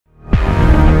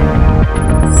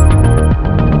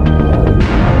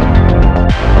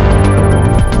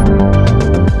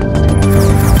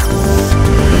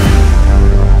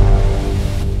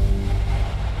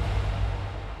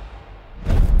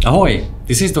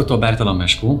This is Dr.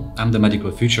 Bertalan. I'm the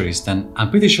medical futurist, and I'm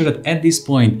pretty sure that at this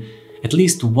point, at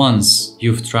least once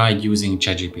you've tried using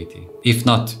ChatGPT. If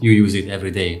not, you use it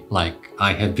every day, like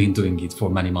I have been doing it for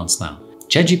many months now.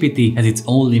 ChatGPT has its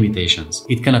own limitations.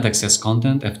 It cannot access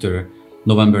content after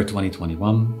November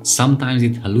 2021. Sometimes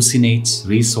it hallucinates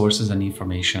resources and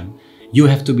information. You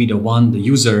have to be the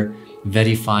user,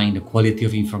 verifying the quality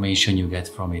of information you get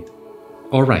from it.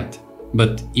 All right,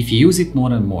 but if you use it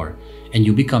more and more, and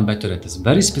you become better at this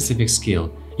very specific skill,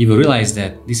 you will realize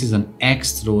that this is an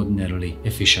extraordinarily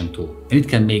efficient tool, and it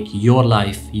can make your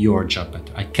life, your job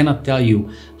better. I cannot tell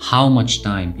you how much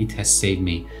time it has saved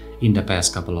me in the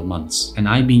past couple of months, and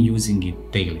I've been using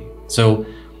it daily. So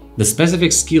the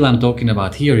specific skill I'm talking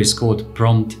about here is called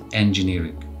prompt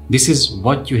engineering. This is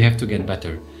what you have to get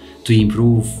better to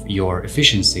improve your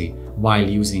efficiency while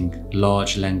using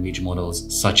large language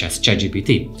models such as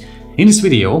ChatGPT. In this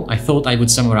video, I thought I would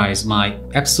summarize my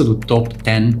absolute top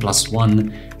 10 plus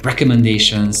 1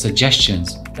 recommendations,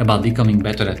 suggestions about becoming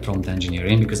better at prompt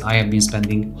engineering, because I have been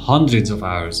spending hundreds of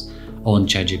hours on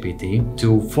ChatGPT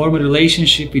to form a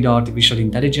relationship with artificial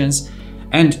intelligence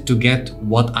and to get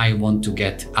what I want to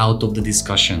get out of the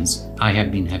discussions I have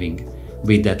been having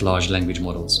with that large language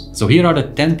models. So here are the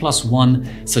 10 plus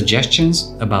 1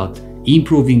 suggestions about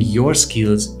improving your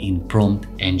skills in prompt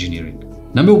engineering.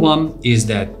 Number 1 is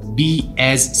that be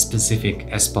as specific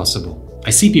as possible. I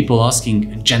see people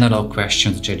asking general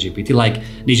questions to ChatGPT like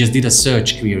they just did a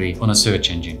search query on a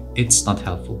search engine. It's not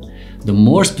helpful. The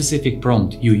more specific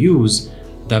prompt you use,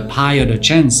 the higher the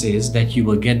chance is that you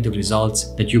will get the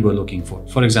results that you were looking for.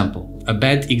 For example, a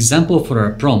bad example for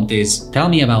a prompt is tell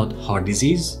me about heart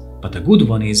disease, but a good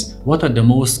one is what are the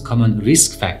most common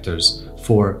risk factors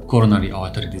for coronary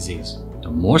artery disease.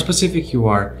 The more specific you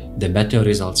are, the better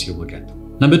results you will get.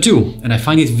 Number 2, and I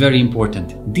find it very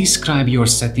important, describe your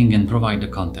setting and provide the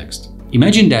context.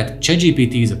 Imagine that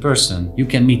ChatGPT is a person you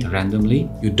can meet randomly,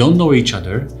 you don't know each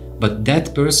other, but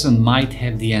that person might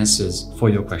have the answers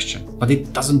for your question, but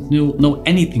it doesn't know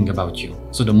anything about you.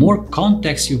 So the more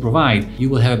context you provide, you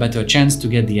will have a better chance to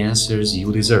get the answers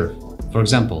you deserve. For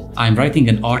example, I'm writing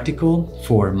an article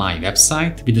for my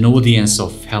website with an audience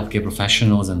of healthcare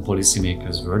professionals and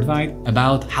policymakers worldwide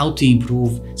about how to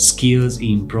improve skills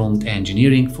in prompt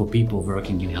engineering for people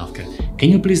working in healthcare. Can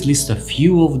you please list a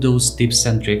few of those tips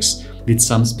and tricks with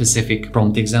some specific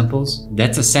prompt examples?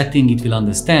 That's a setting it will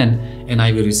understand, and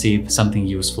I will receive something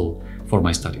useful for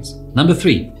my studies. Number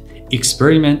 3,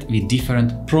 experiment with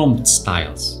different prompt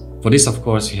styles. For this, of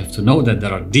course, you have to know that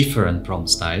there are different prompt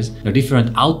styles. There are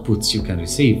different outputs you can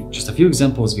receive. Just a few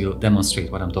examples will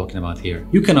demonstrate what I'm talking about here.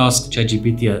 You can ask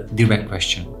ChatGPT a direct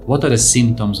question. What are the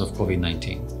symptoms of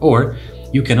COVID-19? Or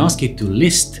you can ask it to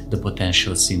list the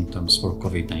potential symptoms for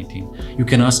COVID-19. You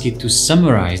can ask it to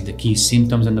summarize the key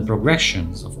symptoms and the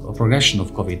progression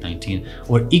of COVID-19,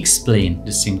 or explain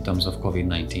the symptoms of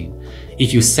COVID-19.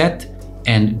 If you set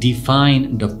and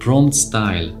define the prompt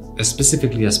style as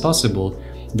specifically as possible,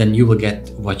 then you will get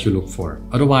what you look for.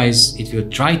 Otherwise, it will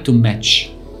try to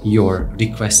match your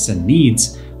requests and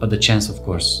needs, but the chance, of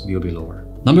course, will be lower.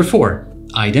 Number 4,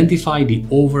 identify the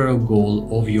overall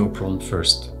goal of your prompt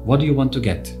first. What do you want to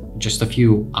get? Just a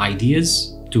few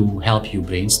ideas to help you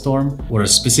brainstorm, or a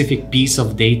specific piece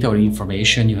of data or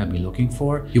information you have been looking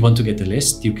for? You want to get a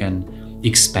list you can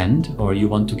expand, or you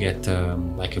want to get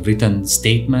like a written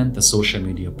statement, a social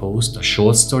media post, a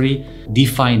short story?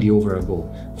 Define the overall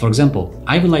goal. For example,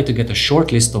 I would like to get a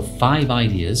short list of 5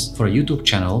 ideas for a YouTube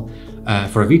channel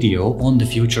for a video on the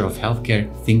future of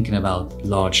healthcare, thinking about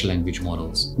large language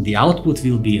models. The output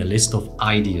will be a list of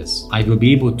ideas. I will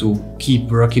be able to keep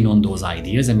working on those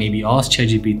ideas and maybe ask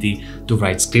ChatGPT to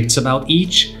write scripts about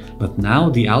each, but now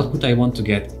the output I want to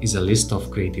get is a list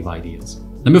of creative ideas.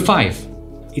 Number 5,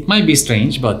 it might be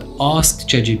strange, but ask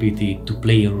ChatGPT to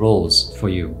play roles for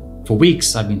you. For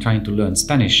weeks, I've been trying to learn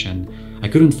Spanish and I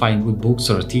couldn't find good books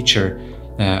or a teacher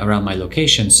around my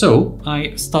location. So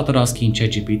I started asking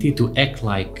ChatGPT to act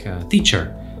like a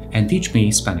teacher and teach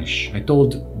me Spanish. I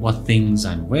told what things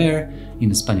I'm aware in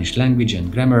the Spanish language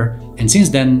and grammar. And since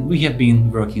then, we have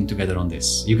been working together on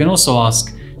this. You can also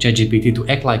ask ChatGPT to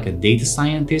act like a data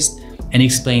scientist and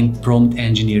explain prompt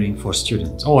engineering for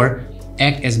students, or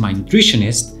act as my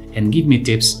nutritionist and give me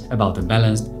tips about a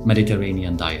balanced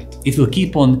Mediterranean diet. It will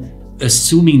keep on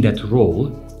assuming that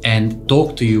role and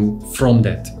talk to you from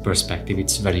that perspective.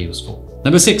 It's very useful.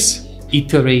 Number 6,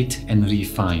 iterate and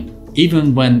refine.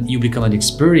 Even when you become an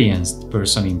experienced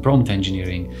person in prompt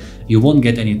engineering, you won't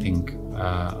get anything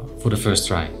for the first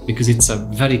try, because it's a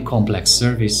very complex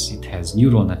service. It has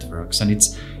neural networks, and it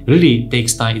really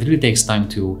takes time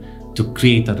to to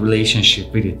create a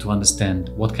relationship with it, to understand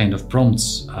what kind of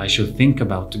prompts I should think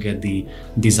about to get the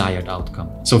desired outcome.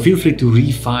 So feel free to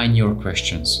refine your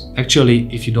questions. Actually,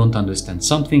 if you don't understand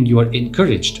something, you are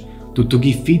encouraged to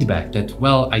give feedback that,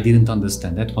 well, I didn't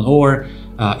understand that one, or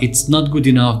it's not good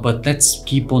enough, but let's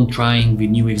keep on trying with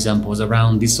new examples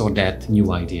around this or that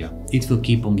new idea. It will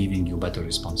keep on giving you better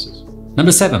responses.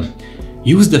 Number 7,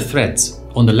 use the threads.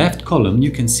 On the left column,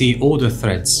 you can see all the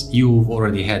threads you've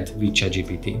already had with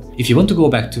ChatGPT. If you want to go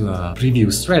back to a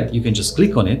previous thread, you can just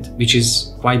click on it, which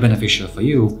is quite beneficial for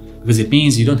you because it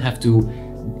means you don't have to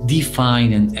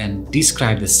define and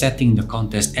describe the setting, the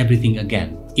context, everything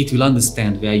again. It will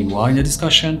understand where you are in the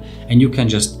discussion and you can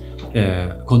just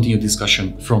continue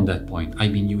discussion from that point.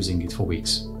 I've been using it for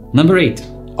weeks. Number 8,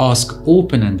 ask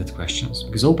open-ended questions,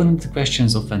 because open-ended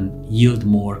questions often yield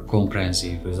more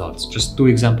comprehensive results. Just 2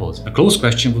 examples. A closed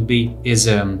question would be, is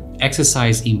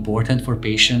exercise important for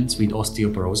patients with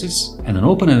osteoporosis? And an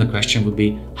open-ended question would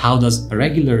be, how does a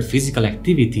regular physical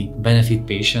activity benefit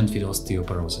patients with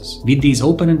osteoporosis? With these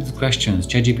open-ended questions,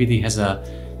 ChatGPT has a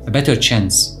better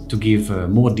chance to give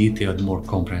more detailed, more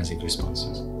comprehensive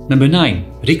responses. Number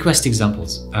 9, request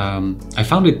examples. I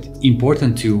found it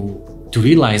important to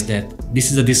realize that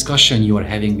this is a discussion you are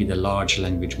having with a large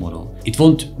language model. It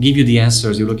won't give you the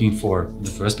answers you're looking for in the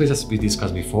first place, as we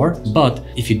discussed before, but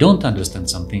if you don't understand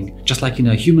something, just like in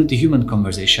a human-to-human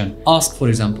conversation, ask for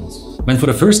examples. When for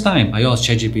the first time I asked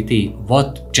ChatGPT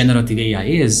what generative AI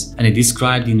is, and it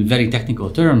described in very technical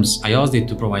terms, I asked it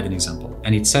to provide an example.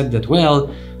 And it said that,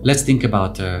 well, let's think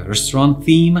about a restaurant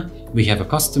theme. We have a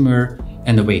customer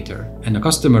and a waiter, and the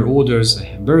customer orders a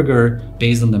hamburger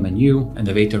based on the menu and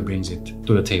the waiter brings it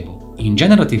to the table. In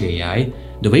generative AI,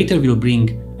 the waiter will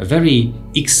bring a very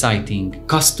exciting,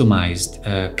 customized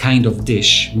kind of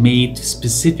dish made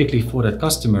specifically for that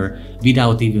customer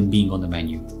without even being on the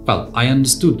menu. Well, I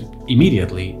understood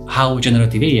immediately how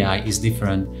generative AI is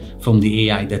different from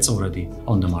the AI that's already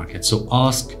on the market. So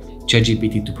ask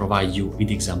ChatGPT to provide you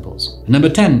with examples. Number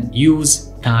 10,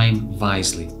 use time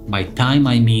wisely. By time,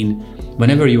 I mean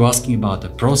whenever you're asking about a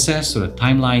process or a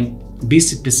timeline, be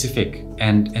specific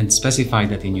and specify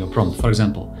that in your prompt. For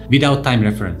example, without time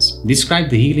reference, describe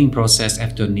the healing process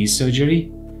after knee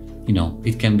surgery. You know,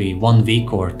 it can be 1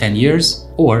 week or 10 years,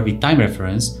 or with time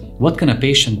reference, what can a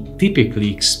patient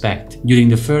typically expect during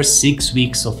the first 6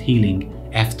 weeks of healing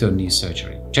after knee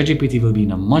surgery? ChatGPT will be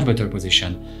in a much better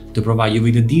position to provide you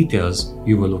with the details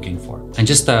you were looking for. And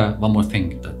just one more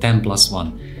thing, the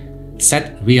 10+1.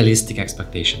 Set realistic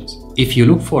expectations. If you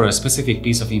look for a specific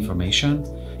piece of information,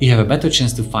 you have a better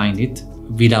chance to find it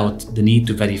without the need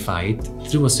to verify it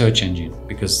through a search engine,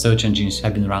 because search engines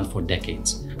have been around for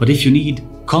decades. But if you need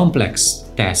complex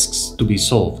tasks to be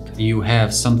solved, you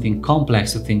have something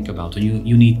complex to think about, and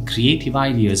you need creative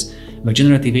ideas where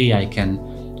generative AI can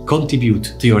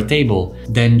contribute to your table,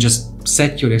 then just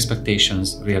set your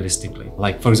expectations realistically.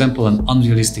 Like, for example, an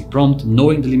unrealistic prompt,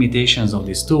 knowing the limitations of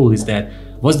this tool, is that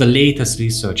what's the latest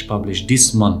research published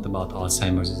this month about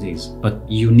Alzheimer's disease? But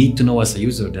you need to know as a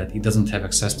user that it doesn't have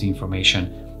access to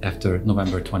information after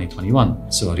November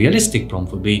 2021. So a realistic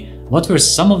prompt would be, what were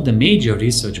some of the major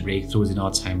research breakthroughs in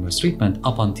Alzheimer's treatment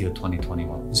up until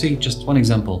 2021? You see, just one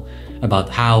example about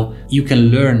how you can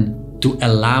learn to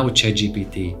allow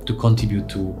ChatGPT to contribute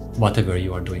to whatever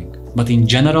you are doing. But in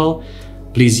general,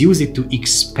 please use it to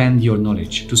expand your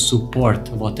knowledge, to support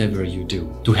whatever you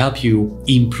do, to help you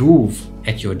improve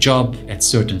at your job, at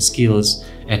certain skills,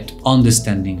 at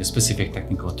understanding a specific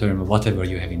technical term, or whatever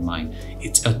you have in mind.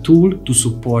 It's a tool to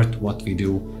support what we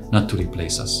do, not to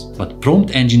replace us. But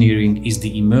prompt engineering is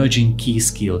the emerging key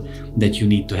skill that you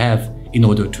need to have in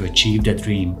order to achieve that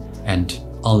dream and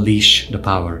unleash the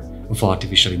power of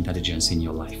artificial intelligence in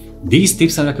your life. These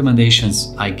tips and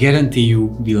recommendations, I guarantee you,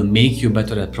 will make you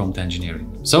better at prompt engineering.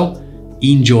 So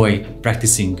enjoy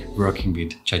practicing working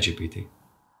with ChatGPT.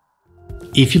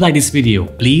 If you like this video,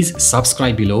 please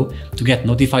subscribe below to get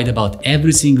notified about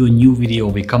every single new video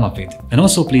we come up with. And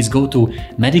also please go to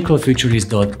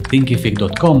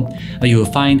medicalfuturist.thinkific.com, where you will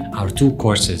find our 2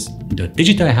 courses, the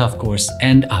Digital Health course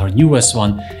and our newest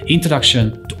one,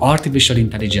 Introduction to Artificial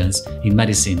Intelligence in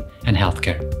Medicine and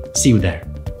Healthcare. See you there.